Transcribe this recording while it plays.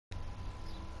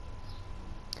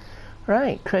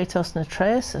Right, Kratos and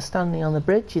Atreus are standing on the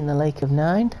bridge in the Lake of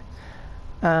Nine,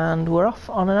 and we're off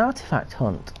on an artifact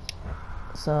hunt.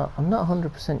 So I'm not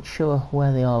 100% sure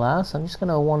where they all are, so I'm just going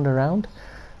to wander around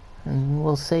and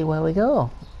we'll see where we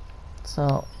go.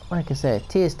 So, like I say,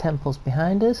 Tyr's temple's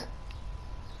behind us.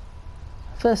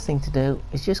 First thing to do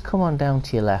is just come on down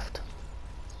to your left.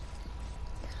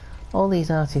 All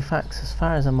these artifacts, as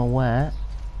far as I'm aware,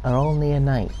 are all near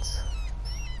knights.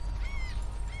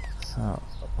 So,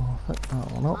 I'll put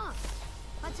that one up.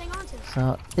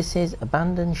 So, this is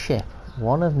Abandoned Ship,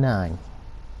 1 of 9.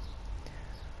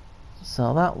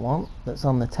 So that one that's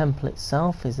on the temple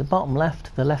itself is the bottom left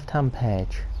of the left hand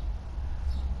page.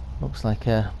 Looks like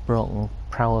a broken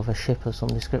prow of a ship of some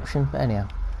description, but anyhow,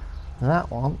 that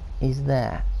one is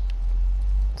there.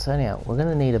 So anyhow, we're going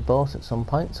to need a boat at some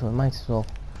point, so we might as well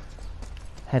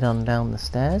head on down the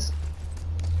stairs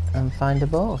and find a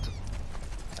boat.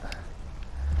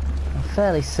 I'm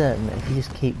fairly certain that if you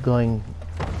just keep going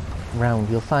round,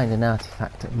 you'll find an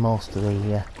artifact at most of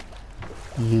the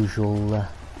usual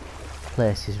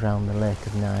places round the Lake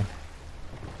of Nine.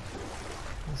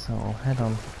 So I'll head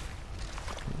on.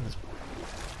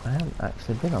 I haven't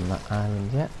actually been on that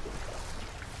island yet.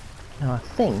 Now I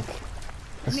think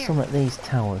there's some at these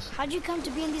towers. How'd you come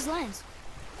to be in these lands?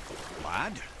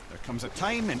 Lad, there comes a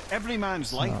time in every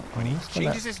man's life when he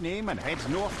changes his name and heads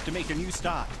north to make a new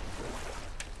start.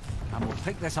 And we'll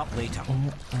pick this up later.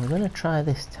 I'm going to try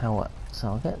this tower. So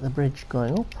I'll get the bridge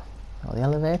going up, or the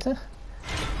elevator.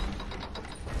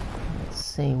 Let's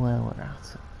see where we're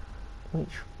at.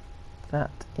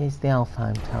 That is the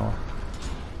Alfheim Tower.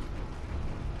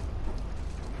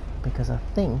 Because I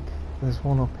think there's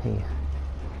one up here.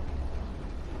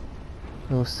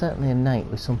 There was certainly a knight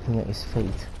with something at his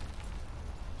feet.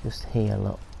 Just here,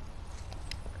 look.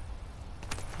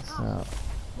 So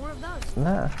More of those.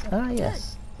 that,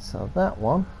 yes. So that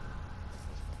one,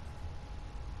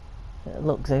 it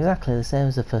looks exactly the same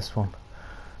as the first one,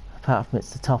 apart from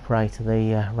it's the top right of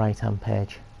the right hand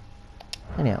page.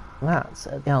 Anyhow, that's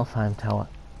at the Alfheim Tower.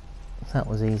 That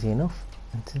was easy enough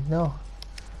and to know.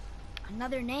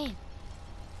 Another name.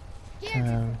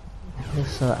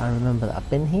 Just so that I remember that I've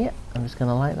been here, I'm just going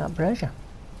to light that brazier.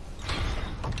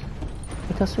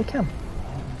 Because we can.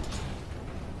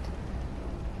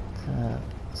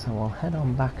 So we'll head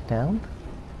on back down.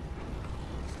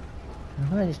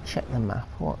 If I just check the map,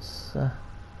 is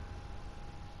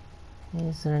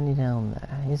there any down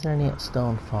there? Is there any at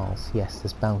Stone Falls? Yes,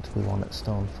 there's bound to be one at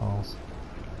Stone Falls.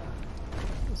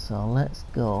 So let's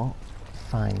go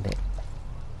find it.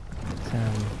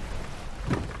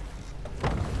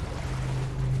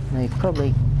 Now you've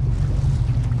probably,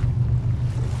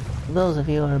 those of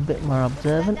you who are a bit more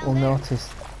observant will notice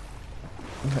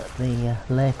that the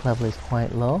lake level is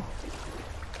quite low.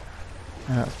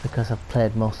 And that's because I've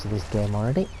played most of this game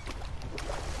already.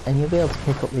 And you'll be able to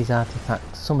pick up these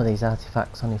artifacts, some of these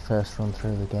artifacts on your first run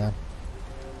through the game.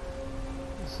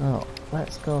 So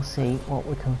let's go see what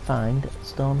we can find at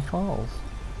Stone Falls.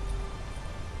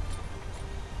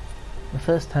 The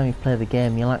first time you play the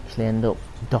game you'll actually end up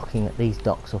docking at these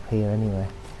docks up here anyway.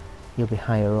 You'll be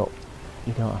higher up,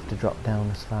 you don't have to drop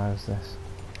down as far as this.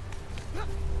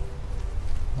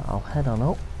 But I'll head on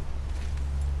up.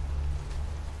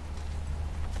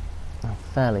 I'm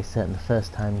fairly certain the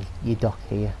first time you dock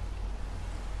here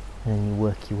and then you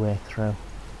work your way through.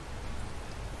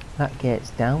 That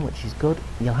gate's down, which is good.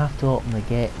 You'll have to open the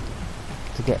gate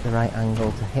to get the right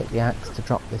angle to hit the axe to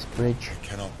drop this bridge. I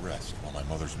cannot rest while my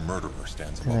mother's murderer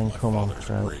stands And above then my come on father's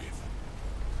through. grave.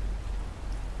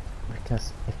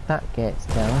 Because if that gate's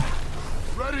down,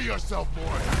 Ready yourself,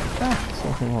 boy!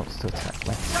 something wants to attack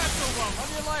me.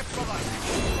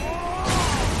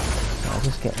 So I'll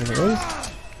just get rid of these.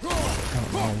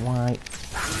 Don't know why.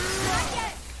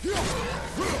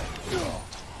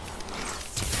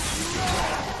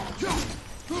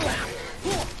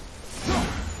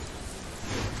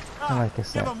 So like I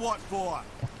said,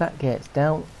 if that gate's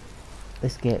down,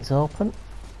 this gate's open,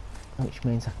 which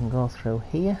means I can go through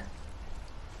here.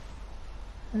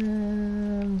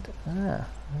 And right,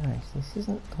 this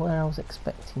isn't where I was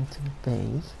expecting to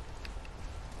be.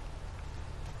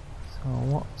 So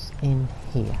what's in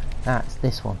here? That's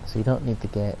this one, so you don't need the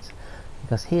gates,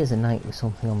 because here's a knight with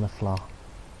something on the floor.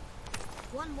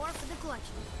 One more for the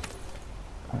collection.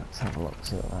 Let's have a look,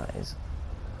 see what that is.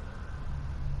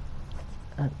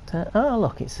 Oh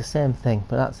look, it's the same thing,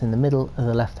 but that's in the middle of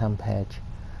the left hand page.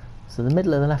 So the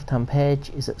middle of the left hand page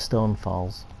is at Stone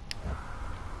Falls.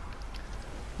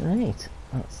 Right,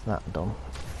 that's that done.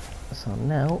 So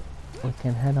now we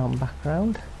can head on back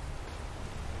round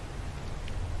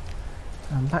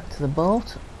and back to the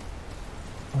boat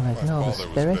Well, My ignore the father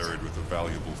was spirit. buried with a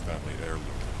valuable family heirloom.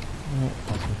 No, it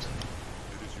wasn't.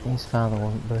 It is His yours. father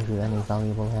wasn't buried with any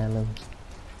valuable heirlooms.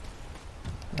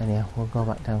 Anyhow, we'll go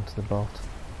back down to the boat.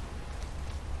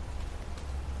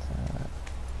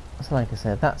 So like I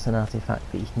said, that's an artifact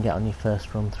that you can get on your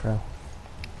first run through.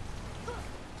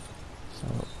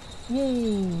 So,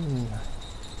 yay!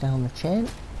 Down the chain.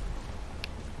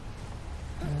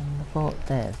 And the boat,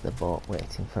 there's the boat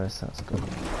waiting for us, that's good.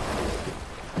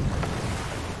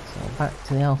 So back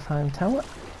to the Alfheim Tower.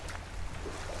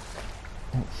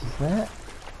 Which is there.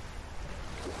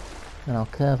 And I'll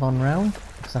curve on round,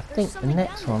 because I think the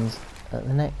next one's at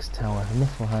the next tower, the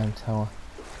Niflheim Tower.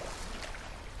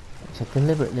 Which I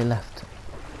deliberately left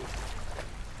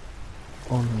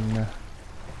on...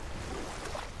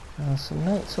 there's some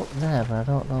knights up there, but I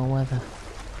don't know whether...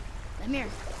 Lemire,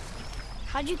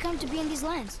 how'd you come to be in these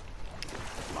lands?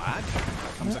 Lad, there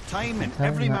comes a time in I'll tell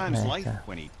every you that man's life later.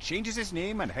 when he changes his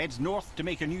name and heads north to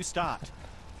make a new start.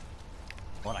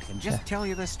 Or I can just tell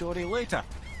you this story later.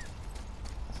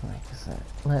 Like I said,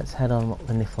 let's head on up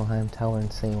the Niflheim Tower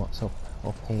and see what's up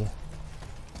here.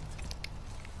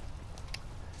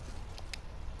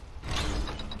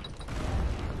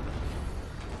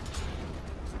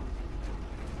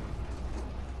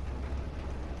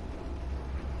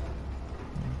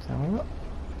 Let's have a look.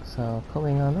 So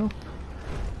coming on up,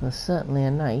 there's certainly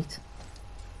a knight,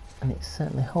 and it's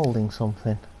certainly holding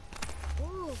something.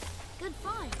 Ooh, good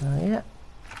find. Oh yeah,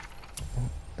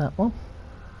 that one.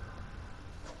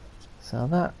 So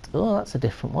that, oh, that's a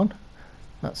different one.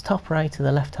 That's top right of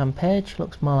the left hand page,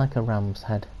 looks more like a ram's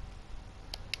head.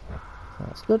 So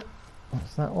that's good.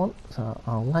 That's that one. So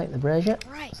I'll light the brazier,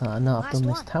 Right, so I know I've last done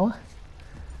this one. tower.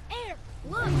 Air,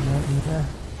 look! And,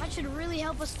 That should really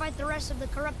help us fight the rest of the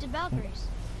corrupted Valkyries.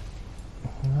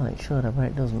 well, it should, I bet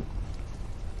it doesn't.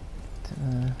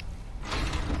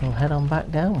 We'll head on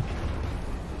back down.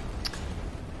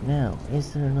 Now,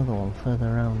 is there another one further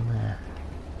around there?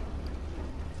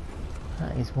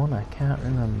 That is one I can't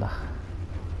remember.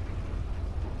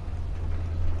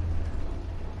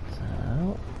 So I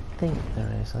don't think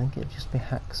there is. I think it'd just be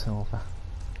Hacksilver.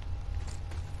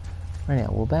 Anyhow,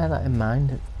 we'll bear that in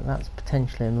mind. That's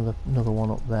potentially another one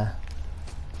up there.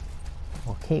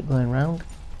 We'll keep going round.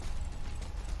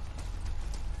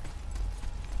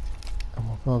 And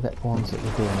we'll go get the ones that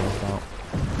we're doing about.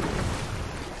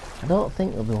 I don't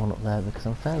think there'll be one up there because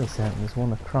I'm fairly certain there's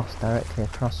one across, directly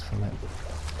across from it.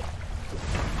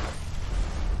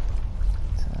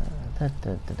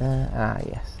 Ah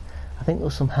yes, I think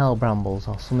there's some hell brambles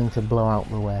or something to blow out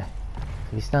the way.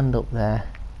 If you stand up there,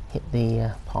 hit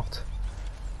the pot,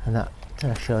 and that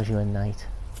shows you a knight.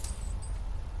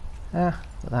 Ah,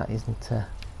 but that isn't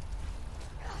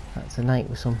that's a knight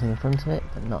with something in front of it,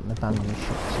 but not an abandoned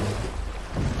ship,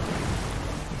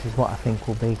 which is what I think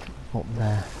will be up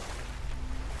there.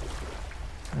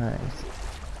 Right,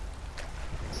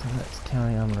 so let's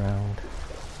carry on round.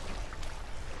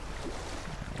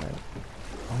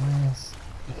 Where's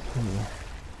here?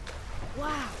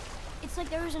 Wow, it's like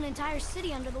there was an entire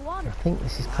city under the I water. think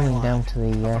this is coming down to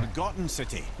A the forgotten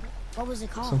city. What was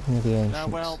it called? something of the ancients. Ah,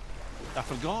 well, I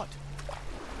forgot.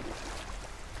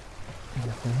 And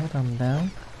if we head on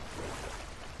down.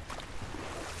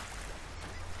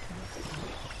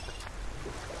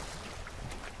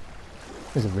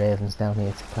 There's ravens down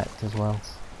here to collect as well.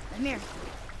 Lemire,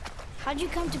 how'd you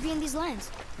come to be in these lands?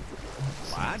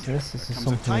 Lad, So this is there comes a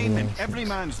something of time the in ancients. every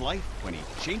man's life when he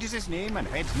changes his name and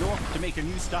heads north to make a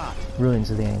new start.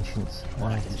 Ruins of the ancients. Or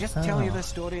I Right. can just tell you Ah, this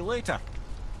story later.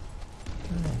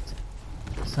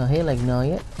 right. So he'll ignore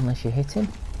you unless you hit him.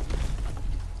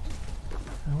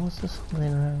 And was there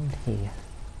something around here?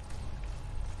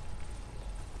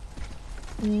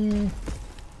 Yeah.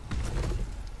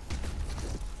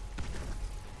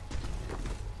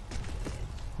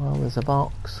 Well, there's a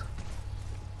box,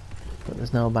 but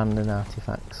there's no abandoned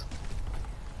artifacts.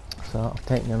 So I've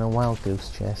taken on a wild goose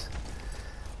chase.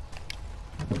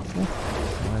 Okay, so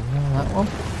I know that one.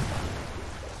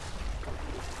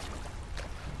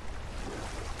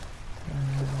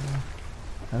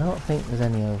 I don't think there's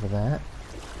any over there,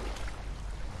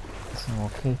 so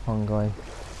we'll keep on going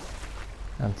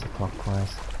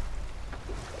anti-clockwise.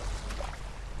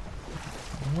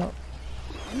 Look,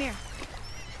 Lemire,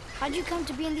 how'd you come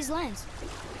to be in these lands?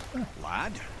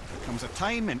 Lad, there comes a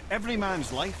time in every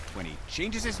man's life when he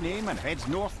changes his name and heads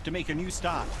north to make a new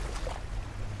start.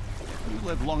 If you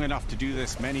live long enough to do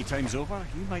this many times over,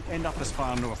 you might end up as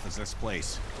far north as this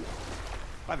place.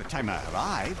 By the time I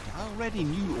arrived, I already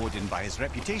knew Odin by his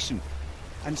reputation,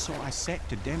 and so I set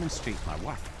to demonstrate my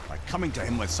worth by coming to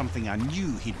him with something I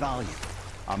knew he'd value,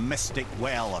 a mystic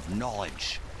well of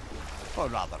knowledge. Or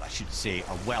rather, I should say,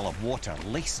 a well of water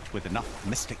laced with enough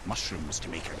mystic mushrooms to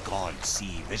make a god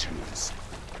see visions.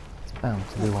 It's bound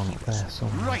to be one up there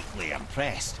somewhere. Rightly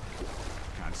impressed.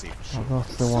 Can't say for I'll sure. go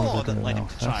to the one Saw we're that doing led him now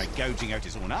to try first. gouging out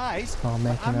his own eyes, Before but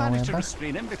making I our managed way to back.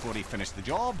 restrain him before he finished the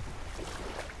job.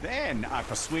 Then I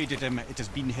persuaded him it has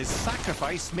been his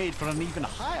sacrifice made for an even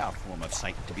higher form of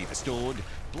sight to be bestowed.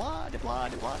 Blah, de blah,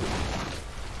 de blah.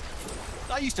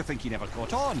 I used to think he never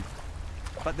caught on.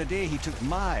 But the day he took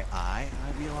my eye,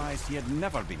 I realized he had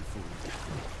never been fooled.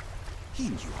 He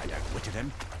knew I'd outwitted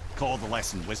him, called the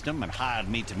lesson wisdom, and hired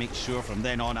me to make sure from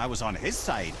then on I was on his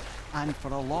side. And for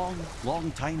a long,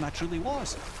 long time I truly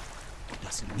was.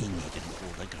 Doesn't mean he didn't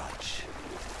hold a grudge.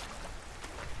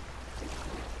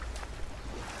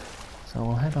 So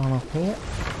we'll head on up here.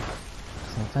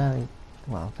 So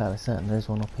I'm fairly certain there is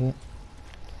one up here.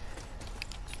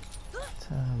 But,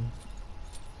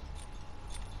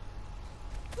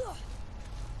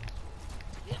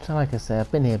 so like I say,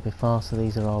 I've been here before, so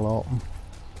these are all open.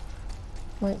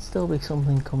 Might still be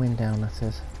something coming down at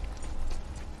us.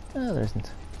 No, there isn't.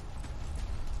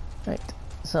 Right,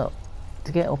 so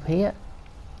to get up here,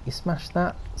 you smash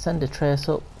that, send a trace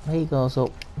up, he goes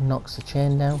up, knocks the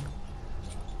chain down,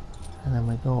 and then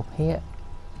we go up here,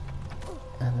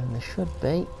 and then there should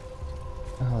be,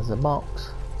 oh, there's a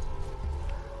box.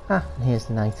 Ah, and here's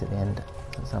the knight at the end.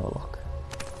 Let's have a look.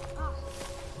 Ah,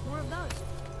 more of those.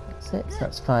 That's it, so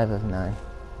that's 5 of 9.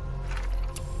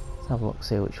 Let's have a look,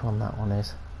 see which one that one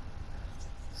is.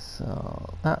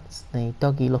 So that's the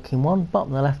doggy looking one,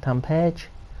 bottom of the left hand page,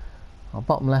 or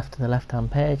bottom left of the left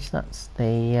hand page, that's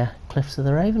the Cliffs of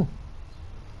the Raven.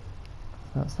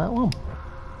 That's that one.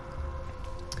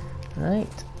 Right,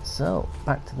 so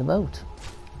back to the boat.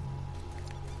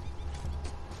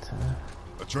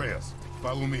 Atreus,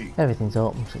 follow me. Everything's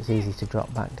open, so it's easy to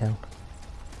drop back down.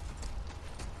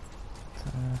 So,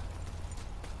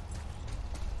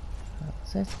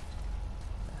 that's it.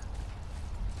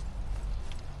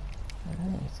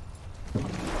 Right. So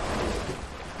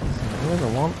the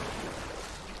other one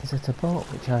is at a boat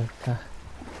which I've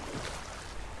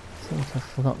seem to have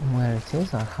forgotten where it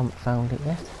is. I haven't found it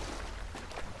yet.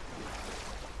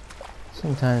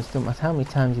 Sometimes, don't matter how many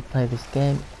times you play this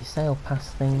game, you sail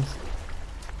past things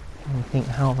and you think,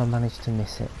 how have I managed to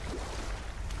miss it?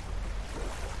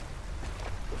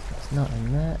 It's not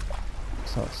in there.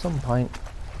 So at some point,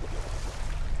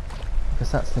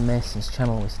 because that's the Mason's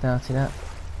channel we started at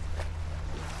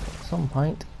some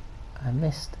point I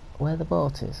missed where the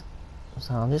boat is,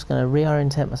 so I'm just going to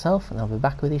reorientate myself and I'll be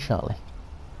back with you shortly.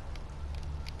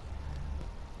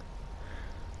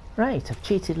 Right, I've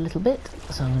cheated a little bit,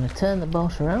 so I'm going to turn the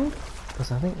boat around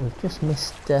because I think we've just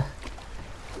missed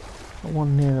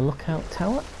one near the lookout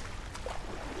tower.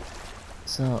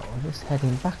 So we're just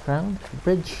heading back round. The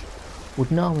bridge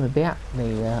would normally be at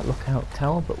the lookout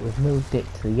tower, but we've moved it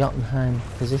to the Jotunheim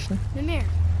position. Mimir,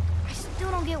 I still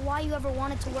don't get why you ever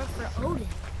wanted to work for Odin.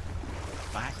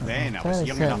 Back So then, I'm I was fairly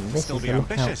young certain enough to this still is be the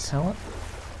lookout ambitious. tower.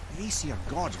 The Aesir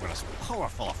gods were as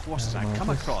powerful a force as I've Well, come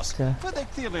just, across, but they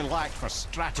clearly lacked for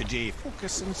strategy,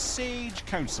 focus and sage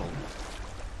counsel.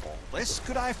 All this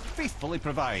could I faithfully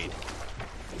provide.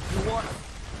 You know what?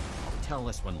 I'll tell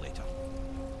this one later.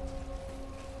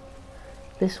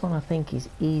 This one I think is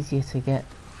easier to get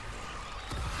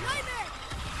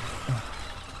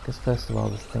because first of all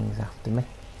there's things after me.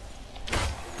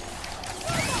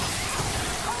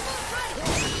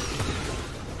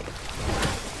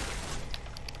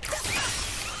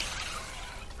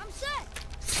 I'm set.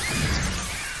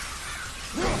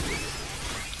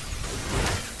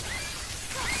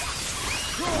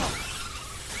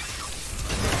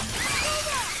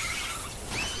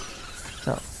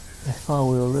 So, before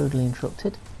we were rudely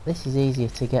interrupted, this is easier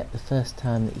to get the first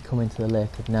time that you come into the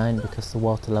Lake of Nine because the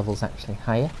water level's actually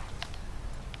higher.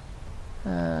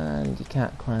 And you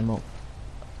can't climb up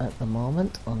at the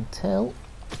moment until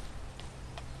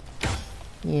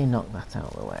you knock that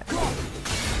out of the way.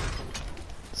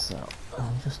 So,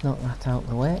 I'll just knock that out of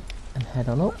the way and head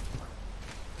on up.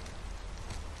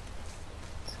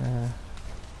 So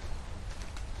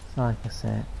like I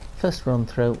say, first run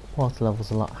through, water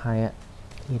level's a lot higher.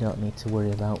 You don't need to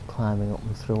worry about climbing up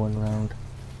and through and round.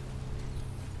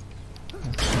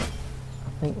 I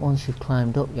think once you've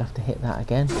climbed up you have to hit that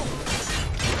again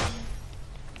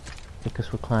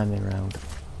because we're climbing around.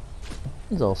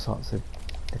 There's all sorts of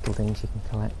little things you can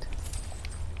collect.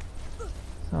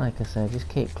 So like I say, just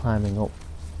keep climbing up.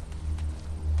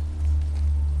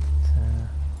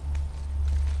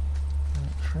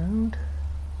 That's round.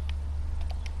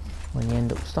 When you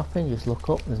end up stopping, just look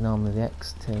up. There's normally the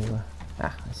X to...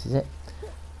 this is it.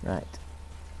 Right.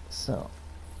 So,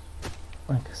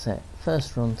 like I said,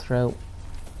 first run through,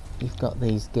 you've got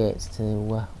these gates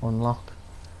to unlock,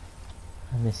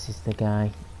 and this is the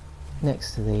guy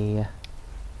next to the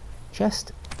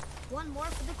chest. One more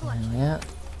for the There collection. we are.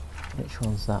 Which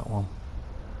one's that one?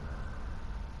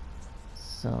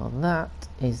 So that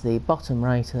is the bottom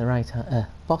right of the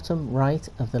bottom right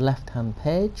of the left-hand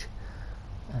page,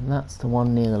 and that's the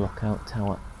one near the lookout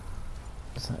tower.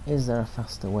 So is there a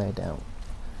faster way down?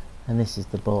 And this is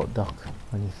the boat dock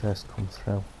when you first come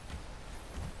through.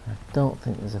 I don't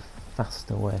think there's a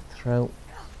faster way through.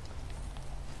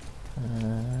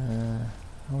 Are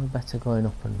we better going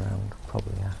up and round?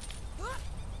 Probably are.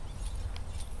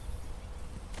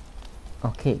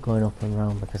 I'll keep going up and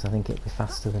round because I think it'd be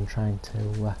faster than trying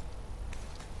to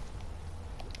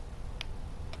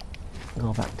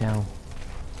go back down.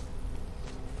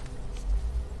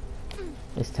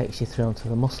 This takes you through onto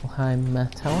the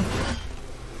Muspelheim tower.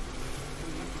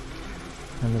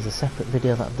 And there's a separate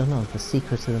video that I've done on the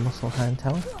secret of the Muspelheim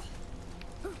tower.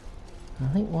 I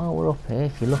think while we're up here,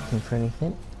 if you're looking for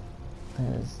anything,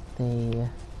 there's the... I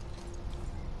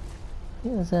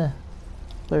think there's a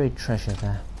buried treasure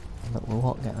there. But we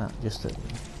won't get that just at...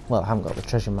 Well, I haven't got the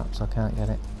treasure map, so I can't get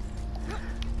it.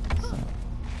 So,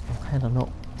 I'll head on up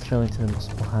through into the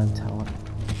Muspelheim tower.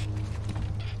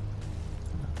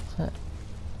 That's it.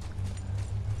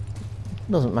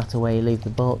 Doesn't matter where you leave the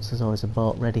boats, there's always a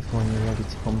boat ready for when you're ready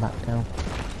to come back down.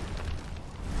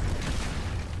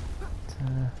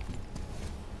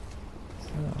 So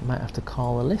I might have to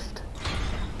call a lift.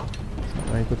 It's not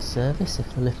very good service if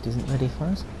the lift isn't ready for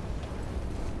us.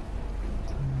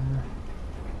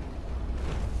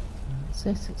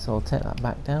 That's it, so I'll take that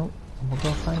back down and we'll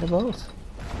go find a boat.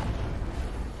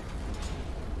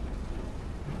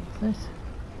 That's it.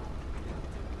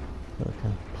 So we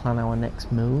can plan our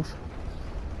next move.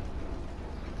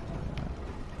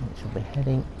 Which will be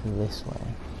heading this way.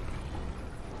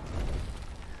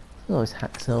 There's always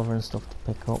hack silver and stuff to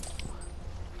pick up.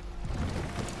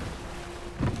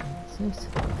 That's it.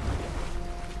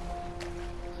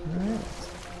 Right.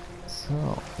 So,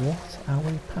 what are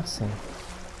we passing?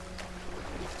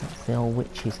 That's the old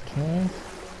witch's cave.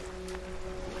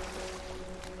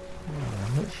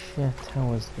 Which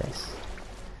tower's this?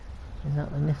 Is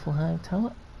that the Niflheim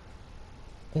tower?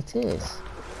 It is.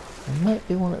 There might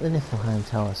be one at the Niflheim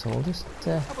tower, so I'll just...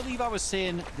 I believe I was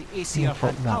saying the Aesir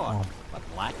had power, but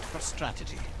lacked for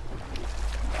strategy.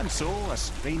 And so, a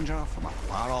stranger from a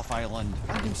far-off island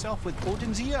found himself with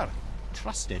Odin's ear,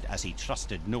 trusted as he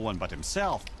trusted no one but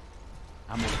himself.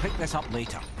 And we'll pick this up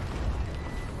later.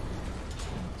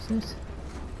 What's it?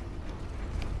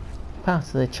 Part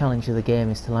of the challenge of the game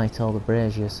is to light all the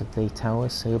braziers of the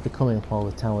towers, so you'll be coming up all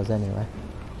the towers anyway.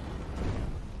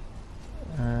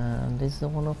 And is there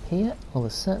one up here? Well,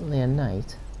 there's certainly a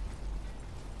knight.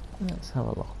 Let's have a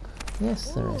look.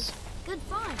 Yes, there is. Good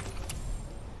find.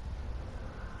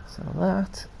 So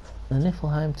that, the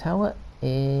Niflheim tower,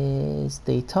 is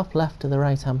the top left of the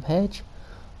right hand page.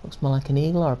 Looks more like an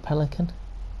eagle or a pelican.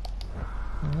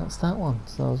 And that's that one.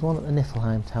 So there's one at the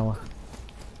Niflheim tower.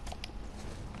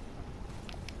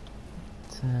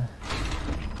 But,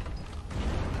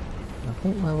 I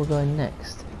think where we're going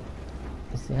next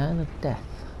is the Isle of Death.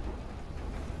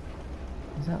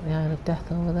 Is that the Isle of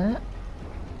Death over there?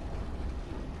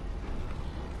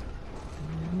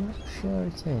 I'm not sure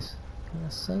it is. Can I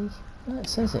see? Oh, it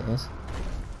says it is.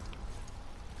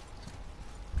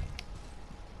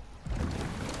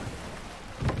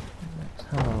 Let's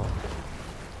have a look.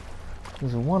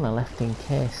 There's one I left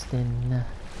encased in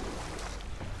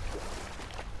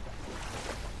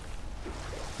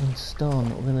stone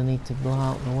that we're going to need to blow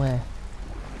out and away.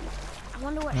 I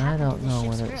wonder what I happened don't to the know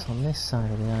ship's whether it's crew. on this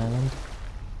side of the island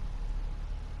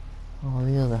or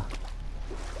the other.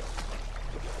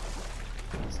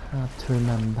 It's hard to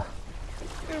remember.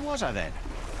 Where was I then?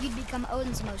 You'd become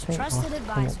Odin's I most think trusted I'll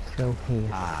come advisor. up through here.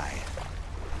 Aye.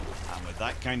 And with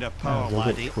that kind of power, the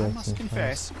laddie, witch I waiting must for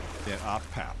confess, there are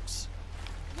perks.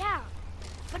 Yeah,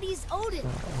 but he's Odin. So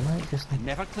I might just... I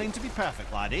never claimed to be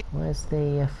perfect, laddie. Where's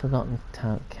the Forgotten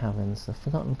Caverns? The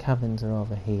Forgotten Caverns are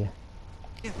over here.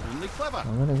 Only clever.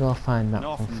 I'm going to go find that And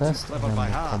one often too first and clever then by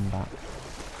we'll half. come back.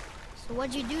 So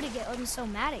what'd you do to get Odin so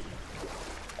mad at you?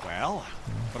 Well,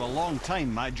 for a long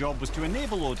time my job was to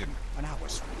enable Odin, and I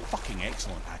was fucking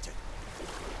excellent at it.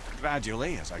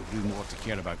 Gradually, as I grew more to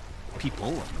care about people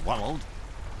and the world,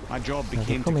 my job So we're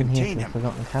became to coming here contain to the him,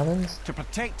 Forgotten Caverns. to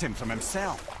protect him from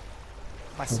himself.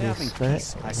 By With his serving spirit,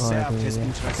 peace, I or served the, his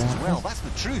interests as darkness. well, that's the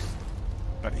truth.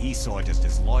 But he saw it as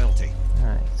disloyalty.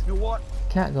 Right. You know what?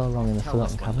 Can't go wrong in the Tell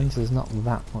us Forgotten one Caverns, there's not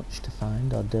that much to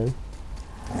find or do.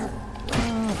 But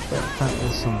apparently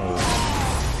there's some more.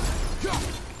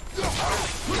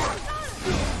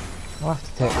 I'll have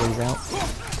to take these out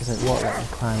because it won't let me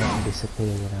climb out and disappear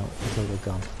without until they're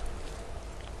gone.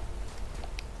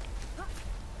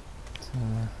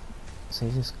 So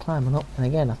you're just climbing up, and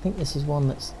again I think this is one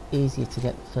that's easier to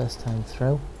get the first time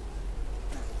through.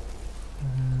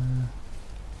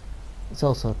 It's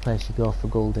also a place you go for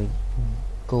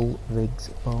Gulrig's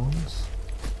bones.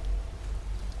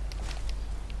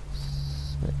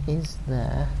 But is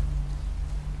there...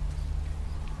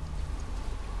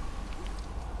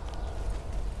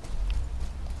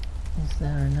 Is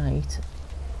there a knight?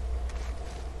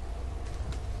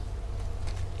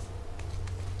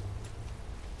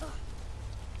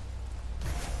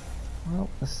 Well,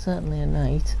 there's certainly a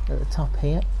knight at the top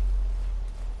here.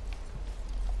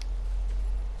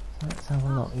 Let's have a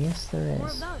look. Yes, there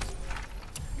is.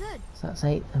 So that's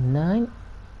 8 of 9.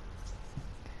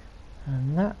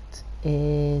 And that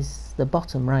is the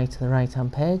bottom right of the right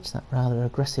hand page, that rather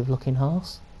aggressive looking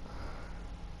horse.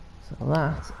 So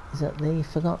that is at the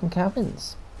Forgotten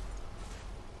Caverns.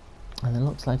 And there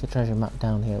looks like a treasure map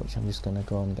down here, which I'm just going to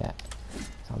go and get.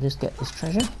 So I'll just get this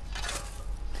treasure.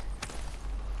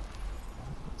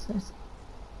 What's this?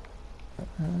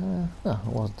 Oh,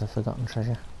 it wasn't a forgotten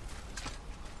treasure.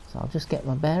 So I'll just get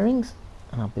my bearings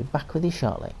and I'll be back with you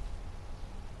shortly.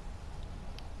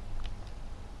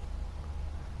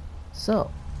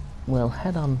 So we'll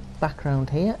head on back round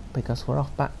here because we're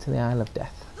off back to the Isle of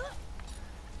Death.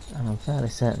 And I'm fairly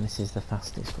certain this is the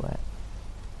fastest way.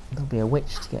 There'll be a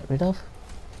witch to get rid of.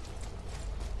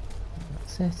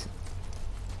 That's it.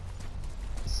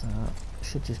 So it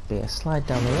should just be a slide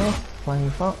down the road, flying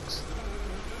fox.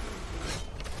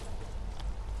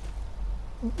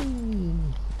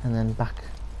 And then back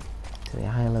to the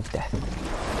Isle of Death.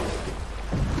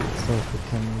 Let's see if we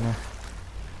can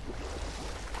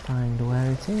find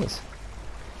where it is.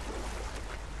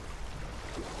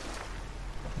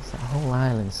 It's that whole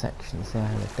island section is the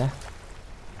Isle of Death.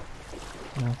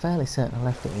 And I'm fairly certain I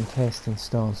left it encased in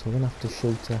stone, so we're going to have to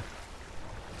shoot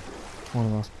one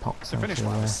of those pots. To finish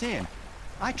what I was saying,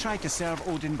 I tried to serve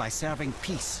Odin by serving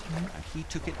peace, and he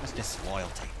took it as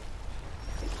disloyalty.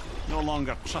 No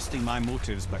longer trusting my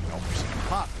motives, but not pursuing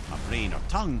part with my brain or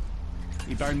tongue,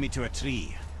 he bound me to a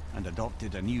tree and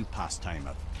adopted a new pastime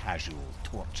of casual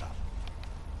torture.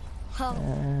 Oh,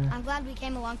 I'm glad we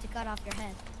came along to cut off your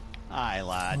head. Aye,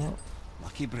 lad.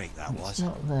 Lucky break that was. It's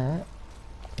not there.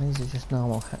 These are just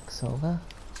normal hacksilver.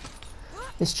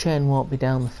 This chain won't be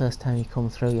down the first time you come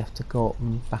through. You have to go up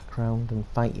and back round and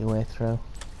fight your way through.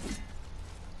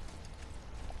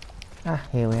 Ah,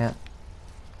 here we are.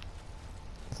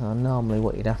 So normally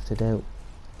what you'd have to do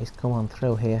is come on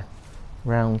through here,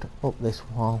 round up this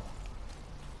wall,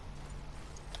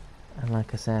 and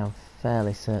like I say, I'm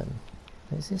fairly certain.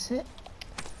 Is this it?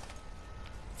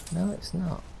 No, it's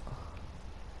not.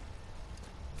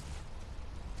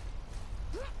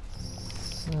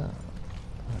 So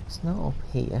it's not up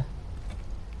here.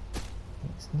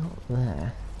 It's not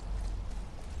there.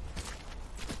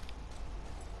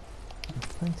 There's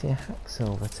plenty of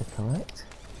hacksilver to collect.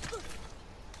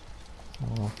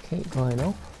 We'll keep going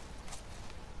up,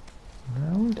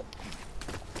 round.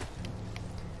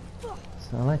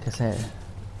 So like I said,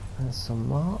 there's some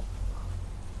more.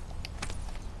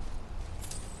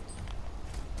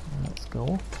 Let's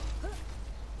go up.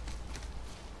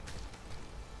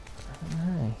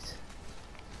 Right.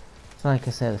 So like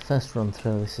I said, the first run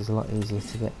through this is a lot easier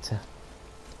to get to.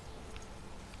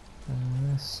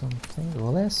 There's something.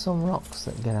 Well, there's some rocks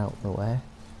that get out of the way.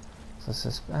 So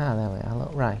there we are.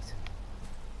 Look, right.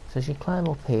 So as you climb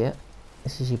up here,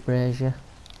 this is your brazier,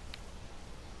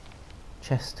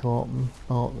 chest to open,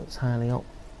 boat that's highly up.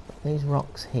 But these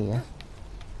rocks here,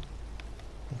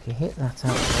 if you hit that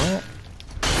out of the way,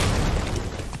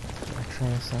 I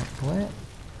trace out the way.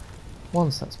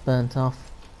 Once that's burnt off,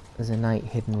 there's a knight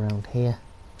hidden around here.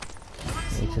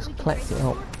 So you just collect it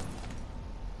up.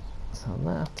 So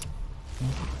that,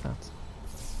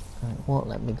 and it won't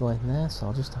let me go in there, so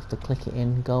I'll just have to click it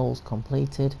in. Goals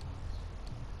completed.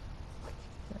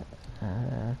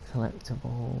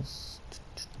 Collectibles,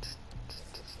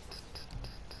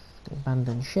 the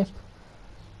abandoned ship.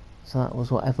 So that was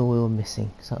whatever we were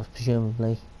missing. So that was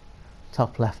presumably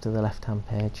top left of the left hand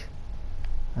page,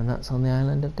 and that's on the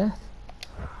Island of Death.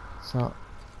 So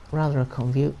rather a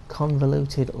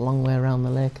convoluted long way around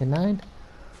the Lake of Nine,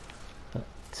 but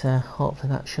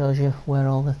hopefully that shows you where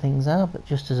all the things are. But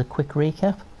just as a quick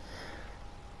recap,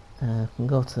 we can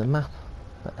go to the map,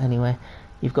 but anyway,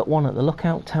 you've got one at the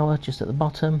Lookout Tower just at the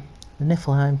bottom, the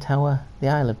Niflheim Tower, the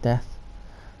Isle of Death,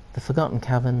 the Forgotten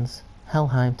Caverns,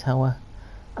 Helheim Tower,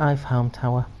 Ifeheim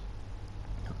Tower,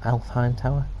 Elfheim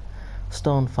Tower,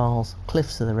 Stone Falls,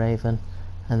 Cliffs of the Raven,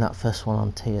 and that first one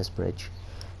on Tia's Bridge,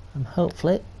 and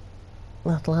hopefully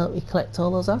that'll help you collect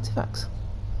all those artifacts.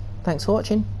 Thanks for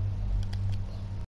watching.